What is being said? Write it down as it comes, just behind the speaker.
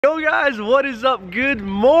Yo guys, what is up? Good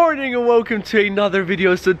morning and welcome to another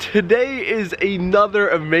video. So today is another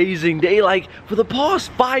amazing day. Like for the past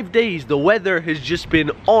 5 days the weather has just been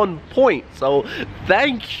on point, so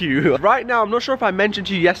thank you. Right now, I'm not sure if I mentioned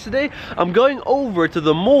to you yesterday, I'm going over to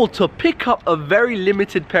the mall to pick up a very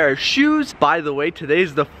limited pair of shoes. By the way, today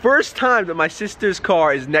is the first time that my sister's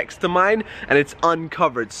car is next to mine and it's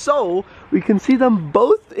uncovered, so we can see them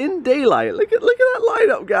both in daylight. Look at that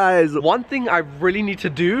lineup, guys. One thing I really need to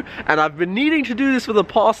do, and I've been needing to do this for the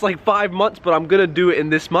past like 5 months, but I'm gonna do it in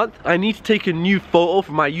this month. I need to take a new photo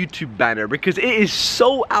for my YouTube banner because it is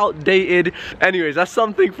so outdated. Anyways, that's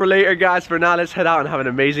something for later, guys. For now, let's head out and have an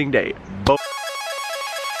amazing day. Bye.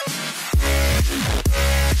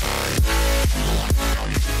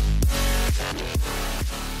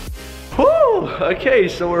 Okay,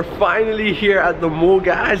 so we're finally here at the mall,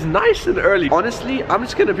 guys. Nice and early. Honestly, I'm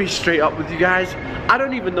just gonna be straight up with you guys. I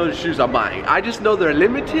don't even know the shoes I'm buying. I just know they're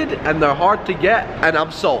limited and they're hard to get, and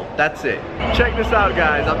I'm sold. That's it. Check this out,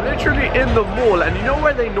 guys. I'm literally in the mall, and you know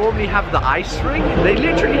where they normally have the ice ring? They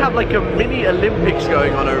literally have like a mini Olympics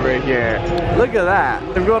going on over here. Look at that.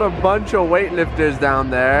 They've got a bunch of weightlifters down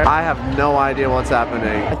there. I have no idea what's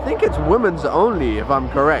happening. I think it's women's only, if I'm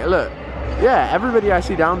correct. Look. Yeah, everybody I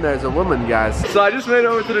see down there is a woman, guys. So I just made it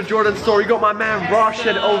over to the Jordan store. We got my man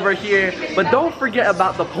Rashid over here. But don't forget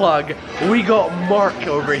about the plug. We got Mark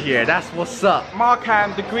over here. That's what's up. Mark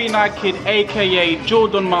Ham, the Green Eyed Kid, aka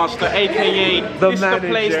Jordan Master, aka the this manager. is the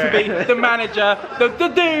place to be, the manager, the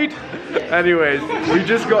dude. Anyways, we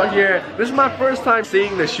just got here. This is my first time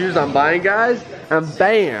seeing the shoes I'm buying, guys. And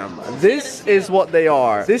bam, this is what they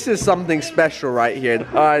are. This is something special right here.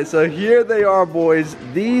 All right, so here they are, boys.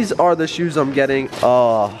 These are the shoes I'm getting.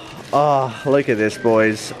 Oh, look at this,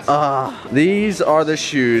 boys. These are the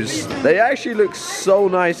shoes. They actually look so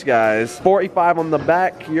nice, guys. 45 on the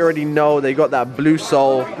back. You already know they got that blue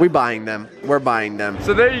sole. We're buying them. We're buying them.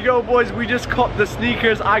 So there you go, boys. We just caught the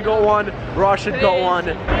sneakers. I got one. Rashid got one.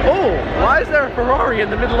 Oh, why is there a Ferrari in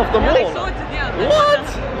the middle of the mall?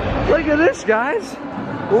 What? Look at this, guys.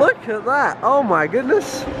 Look at that. Oh my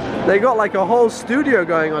goodness. They got like a whole studio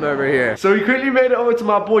going on over here. So we quickly made it over to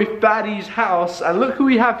my boy Fatty's house. And look who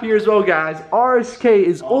we have here as well, guys. RSK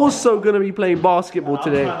is also going to be playing basketball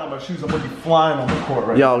today. I'm trying on my shoes. I'm going to be flying on the court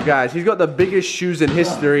right now. Yo, guys, he's got the biggest shoes in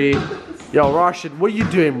history. Yo, Rashid, what are you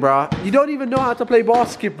doing, bro? You don't even know how to play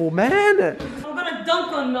basketball, man. I'm gonna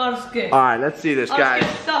dunk on RSK. Alright, let's see this, guys.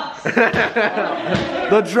 Sucks.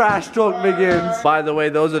 The trash talk begins. By the way,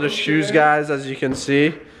 those are the shoes, guys, as you can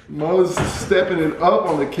see. Mo's stepping it up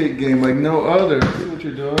on the kick game like no other. See what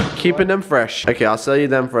you're doing? Keeping them fresh. Okay, I'll sell you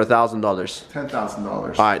them for $1,000.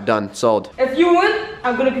 $10,000. Alright, done. Sold. If you win,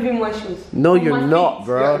 I'm gonna give you my shoes. No, you're not,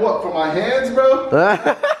 bro. Yeah, what, for my hands, bro?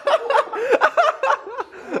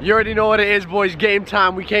 You already know what it is, boys. Game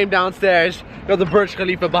time. We came downstairs. Got the Burj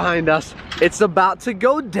Khalifa behind us. It's about to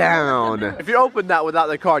go down. If you open that without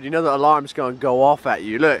the card, you know the alarm's gonna go off at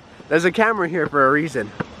you. Look, there's a camera here for a reason.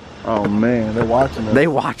 Oh man, they're watching us. They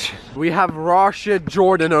watch. We have Rashid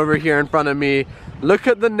Jordan over here in front of me. Look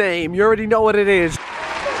at the name. You already know what it is.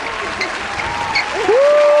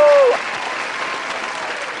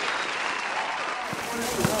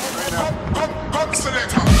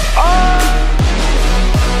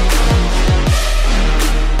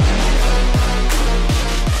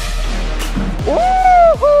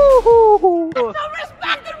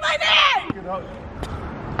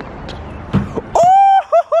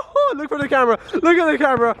 Look for the camera. Look at the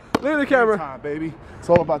camera. Look at the camera. Time, baby. It's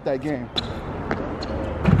all about that game.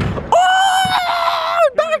 Oh!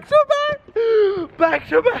 Back to back. Back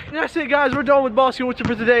to back. That's it, guys. We're done with basketball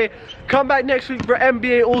for today. Come back next week for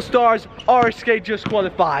NBA All-Stars. RSK just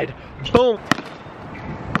qualified. Boom.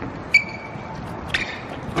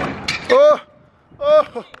 Oh!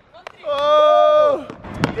 Oh! Oh!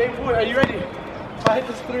 Game 4, are you ready? If I hit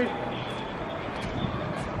this 3.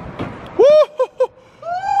 Woo!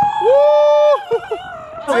 Woo!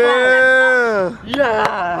 Yeah!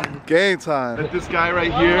 Yeah! Game time. This guy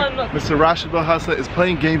right here, Mr. Rashid Bahasa, is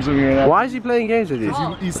playing games with me right now. Why is he playing games with you?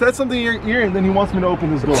 He said something in your ear and then he wants me to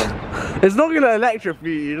open his door. It's not gonna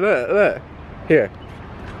electrocute you. Look, look. Here.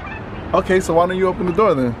 Okay, so why don't you open the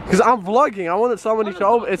door then? Because I'm vlogging. I wanted somebody to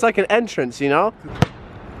open. It's like an entrance, you know?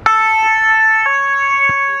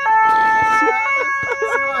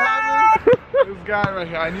 This guy right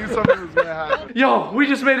here, I knew something was gonna happen. Yo, we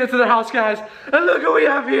just made it to the house, guys. And look what we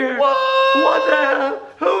have here. Whoa! What the hell?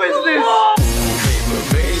 Who is this?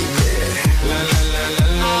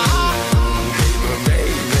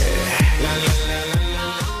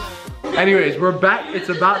 Anyways, we're back. It's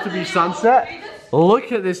about to be sunset.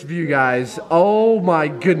 Look at this view, guys. Oh my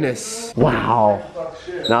goodness. Wow.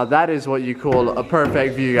 Now that is what you call a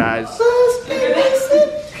perfect view, guys.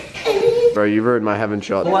 Bro, you ruined my heaven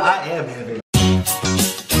shot. Well, I am heaven.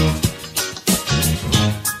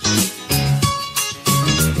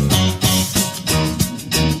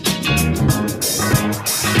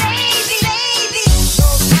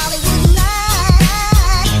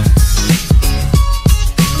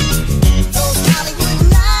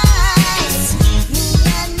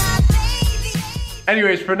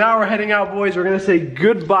 Anyways, for now we're heading out, boys. We're gonna say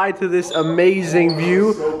goodbye to this amazing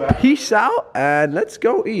view. Peace out, and let's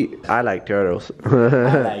go eat. I like turtles.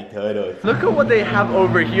 I like turtles. Look at what they have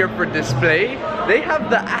over here for display. They have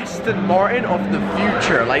the Aston Martin of the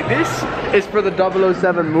future. Like, this is for the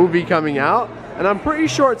 007 movie coming out, and I'm pretty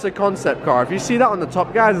sure it's a concept car. If you see that on the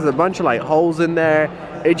top, guys, there's a bunch of like holes in there.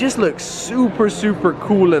 It just looks super, super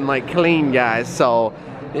cool and like clean, guys. So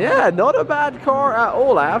yeah, not a bad car at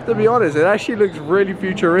all, I have to be honest. It actually looks really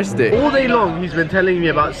futuristic. All day long, he's been telling me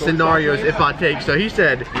about scenarios if I take. So he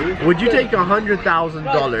said, would you take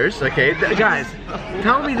 $100,000? Okay, guys,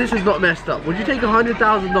 tell me this is not messed up. Would you take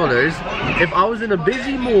 $100,000 if I was in a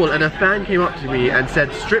busy mall and a fan came up to me and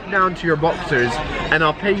said, strip down to your boxers and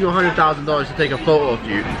I'll pay you $100,000 to take a photo of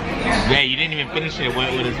you? Yeah, you didn't even finish it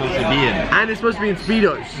what it's supposed to be in. And it's supposed to be in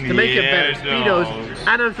Speedos, to make it better. Speedos,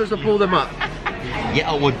 and I'm supposed to pull them up.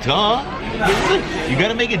 Yeah, well, duh. You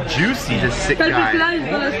gotta make it juicy. He's a sick guy.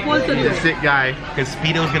 He's a sick guy. Because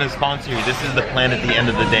Speedo's gonna sponsor you. This is the plan at the end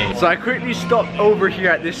of the day. So I quickly stopped over here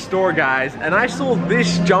at this store, guys, and I saw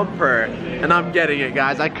this jumper, and I'm getting it,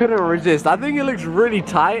 guys. I couldn't resist. I think it looks really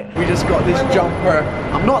tight. We just got this jumper.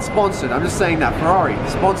 I'm not sponsored. I'm just saying that. Ferrari,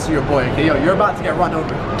 sponsor your boy. Okay, yo, you're about to get run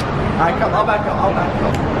over. Alright, come. I'll back up. I'll back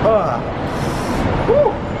up.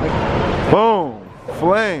 Boom.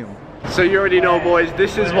 Flame. So you already know, boys,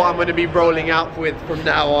 this is what I'm going to be rolling out with from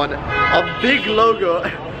now on. A big logo.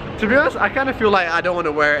 To be honest, I kind of feel like I don't want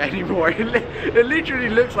to wear it anymore. It literally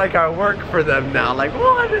looks like I work for them now. Like,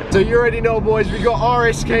 what? So you already know, boys, we got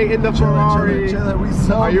RSK in the Ferrari.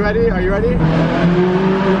 Are you ready? Are you ready?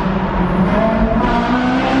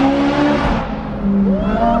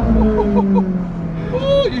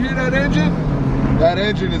 Oh, you hear that engine? That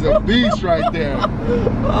engine is a beast right there.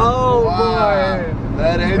 Oh, wow. Boy.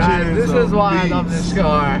 That engine Guys, is this is why I love this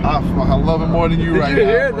car. I love it more than you right now. Did you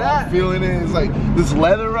hear that? I'm feeling it. It's like this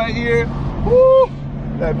leather right here. Woo!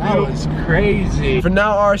 That was crazy. For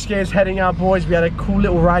now, RSK is heading out, boys. We had a cool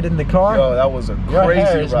little ride in the car. Yo, that was a crazy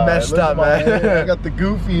hair is ride. Messed up, man. I got the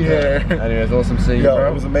goofy hair. Anyways, awesome seeing you, Yo, bro.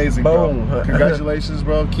 it was amazing, Boom. bro. Congratulations,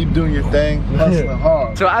 bro. Keep doing your thing. Hustling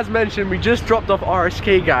hard. So as mentioned, we just dropped off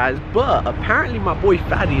RSK, guys, but apparently my boy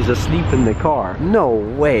Fatty's asleep in the car. No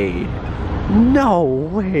way. No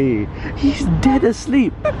way. He's dead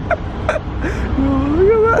asleep. Look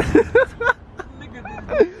at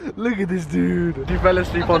that. Look at this dude. He fell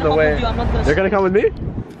asleep on the way. You're gonna come with me?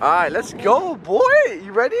 Alright, let's go, boy.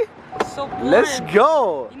 You ready? So boring. Let's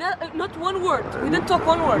go. You know, not one word. We didn't talk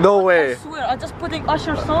one word. No way. I swear, I'm just putting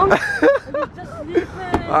Usher song. And he's just sleeping.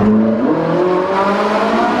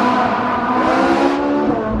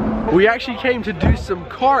 We actually came to do some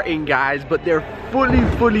karting, guys, but they're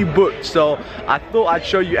fully booked. So I thought I'd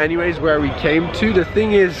show you anyways where we came to. The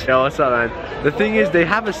thing is, yo, what's up, man? The thing is, they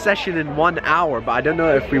have a session in 1 hour, but I don't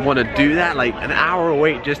know if we want to do that. Like an hour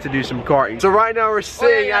wait just to do some karting. So right now we're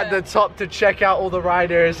sitting at the top to check out all the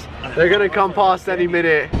riders. They're gonna come past any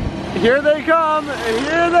minute. Here they come, and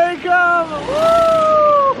here they come.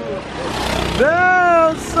 Woo!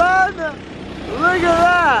 Damn, son! Look at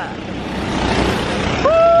that!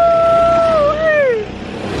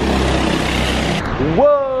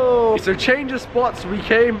 Whoa! So change of spots, we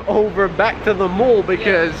came over back to the mall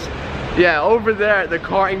because, yeah, over there at the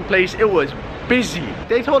karting place, it was busy.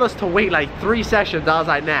 They told us to wait like 3 sessions. I was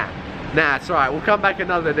like, nah, it's alright. We'll come back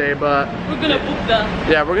another day, but We're gonna book that.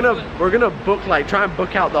 yeah, we're gonna book, like, try and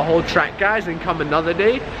book out the whole track, guys, and come another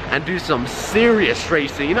day and do some serious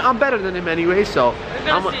racing. You know, I'm better than him anyway, so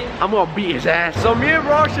I'm gonna beat his ass. So me and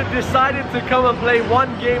Rashid decided to come and play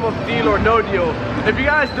one game of Deal or No Deal. If you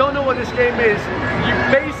guys don't know what this game is, you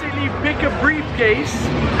basically pick a briefcase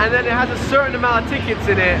and then it has a certain amount of tickets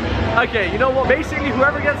in it. Okay, you know what? Basically,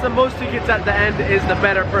 whoever gets the most tickets at the end is the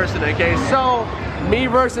better person, okay? So, me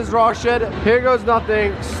versus Rashid. Here goes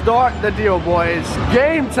nothing. Start the deal, boys.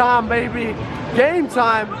 Game time, baby. Game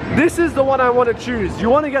time. This is the one I want to choose.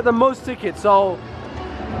 You want to get the most tickets, so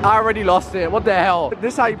I already lost it. What the hell?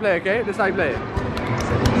 This is how you play, okay? This is how you play it.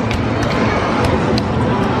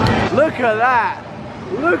 Look at that.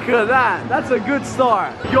 Look at that. That's a good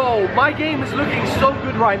start. Yo, my game is looking so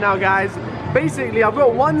good right now, guys. basically I've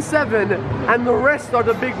got 1 7 and the rest are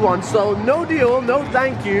the big ones. So no deal, no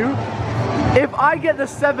thank you. If I get the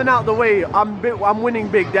 7 out the way, I'm winning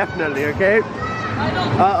big, definitely, okay?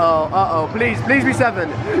 Uh-oh, please be 7.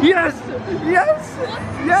 Yes, yes,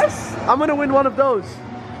 yes. I'm gonna win one of those.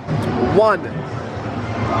 1.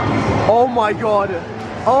 Oh my God.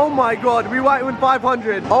 Oh my God, we might win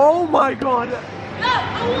 500. Oh my God.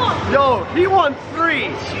 Yo, he won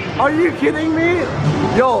 3. Are you kidding me?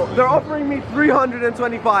 Yo, they're offering me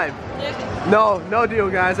 325. No deal,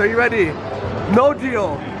 guys. Are you ready? No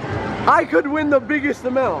deal. I could win the biggest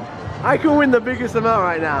amount. I could win the biggest amount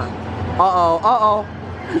right now. Uh-oh.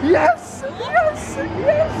 Yes! Yes!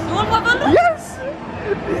 Yes! Yes!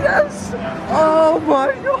 Yes! Oh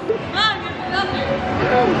my God!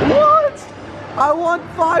 What? I want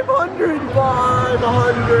 500!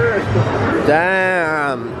 500!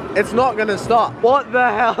 Damn! It's not gonna stop. What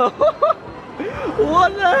the hell?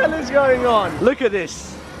 What the hell is going on? Look at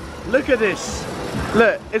this. Look at this.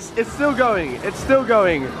 Look, it's still going. It's still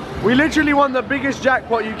going. We literally won the biggest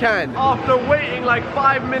jackpot you can. After waiting like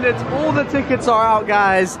 5 minutes, all the tickets are out,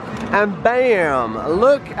 guys. And bam,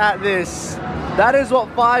 look at this. That is what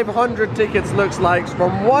 500 tickets looks like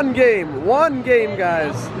from one game. One game,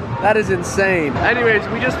 guys. That is insane. Anyways,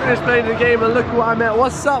 we just finished playing the game and look what I met.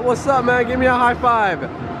 What's up, man? Give me a high five.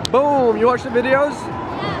 Boom, you watch the videos?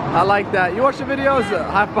 I like that. You watch the videos?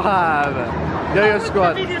 High five. Yo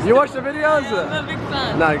squad. You watch the videos? I'm a big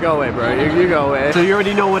fan. Nah, go away, bro. You go away. So you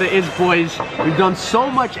already know what it is, boys. We've done so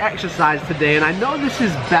much exercise today, and I know this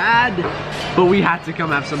is bad, but we had to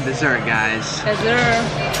come have some dessert, guys. Dessert.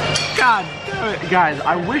 God damn it. Guys,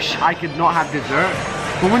 I wish I could not have dessert,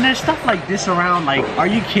 but when there's stuff like this around, like, are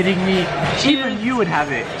you kidding me? Cheers. Even you would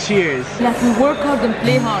have it. Cheers. Like, we work hard and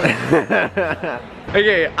play hard.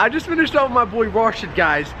 Okay, I just finished up with my boy Rashid,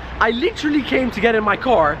 guys. I literally came to get in my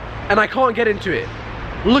car and I can't get into it.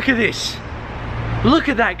 Look at this. Look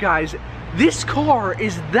at that, guys. This car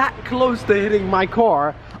is that close to hitting my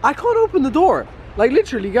car. I can't open the door. Like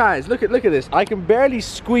literally, guys, look at this. I can barely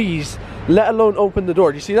squeeze, let alone open the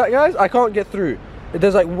door. Do you see that, guys? I can't get through.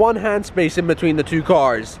 There's like 1 hand space in between the 2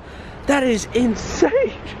 cars. That is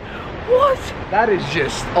insane. What? That is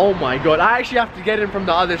just, oh my God. I actually have to get in from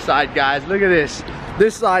the other side, guys. Look at this.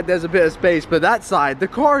 This side, there's a bit of space, but that side, the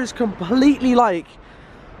car is completely like,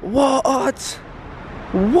 what?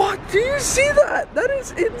 What? Do you see that? That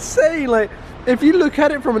is insane. Like, if you look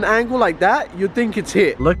at it from an angle like that, you'd think it's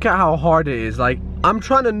hit. Look at how hard it is. Like, I'm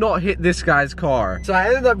trying to not hit this guy's car. So I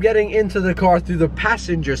ended up getting into the car through the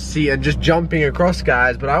passenger seat and just jumping across,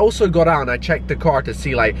 guys. But I also got out and I checked the car to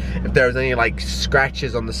see like if there was any like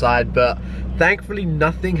scratches on the side. But thankfully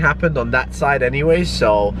nothing happened on that side anyway.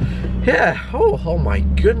 So yeah, oh my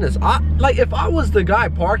goodness. Like if I was the guy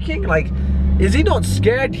parking, like, is he not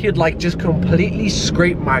scared he'd like just completely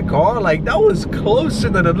scrape my car? Like that was closer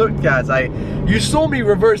than it looked, guys. You saw me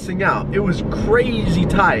reversing out. It was crazy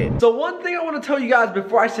tight. So one thing I want to tell you guys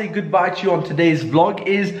before I say goodbye to you on today's vlog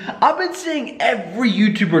is I've been seeing every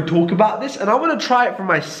YouTuber talk about this and I want to try it for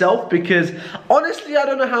myself because honestly I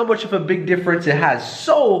don't know how much of a big difference it has.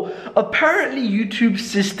 So apparently YouTube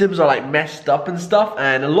systems are like messed up and stuff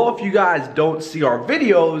and a lot of you guys don't see our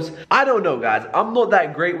videos. I don't know, guys. I'm not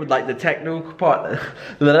that great with like the technical part.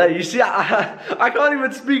 You see, I can't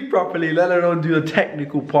even speak properly, let alone do the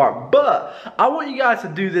technical part. But I want you guys to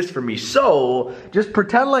do this for me. So just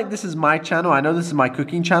pretend like this is my channel. I know this is my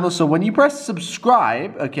cooking channel. So when you press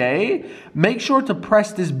subscribe, okay, make sure to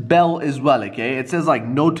press this bell as well, okay? It says like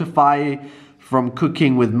notify from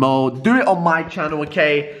Cooking with Mo. Do it on my channel,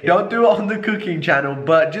 okay? Don't do it on the cooking channel,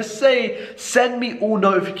 but just say, send me all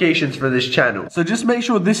notifications for this channel. So just make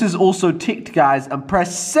sure this is also ticked, guys, and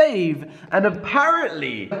press save. And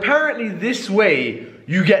apparently this way,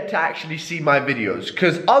 you get to actually see my videos.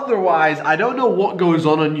 Because otherwise, I don't know what goes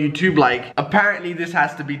on YouTube. Like, apparently this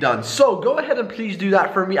has to be done. So go ahead and please do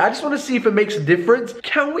that for me. I just want to see if it makes a difference.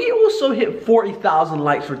 Can we also hit 40,000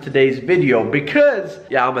 likes for today's video? Because,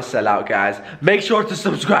 yeah, I'm a sellout, guys. Make sure to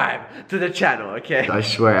subscribe to the channel, okay? I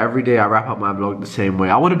swear, every day I wrap up my vlog the same way.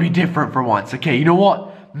 I want to be different for once, okay? You know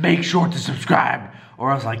what? Make sure to subscribe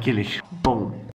or else I kill you. Boom.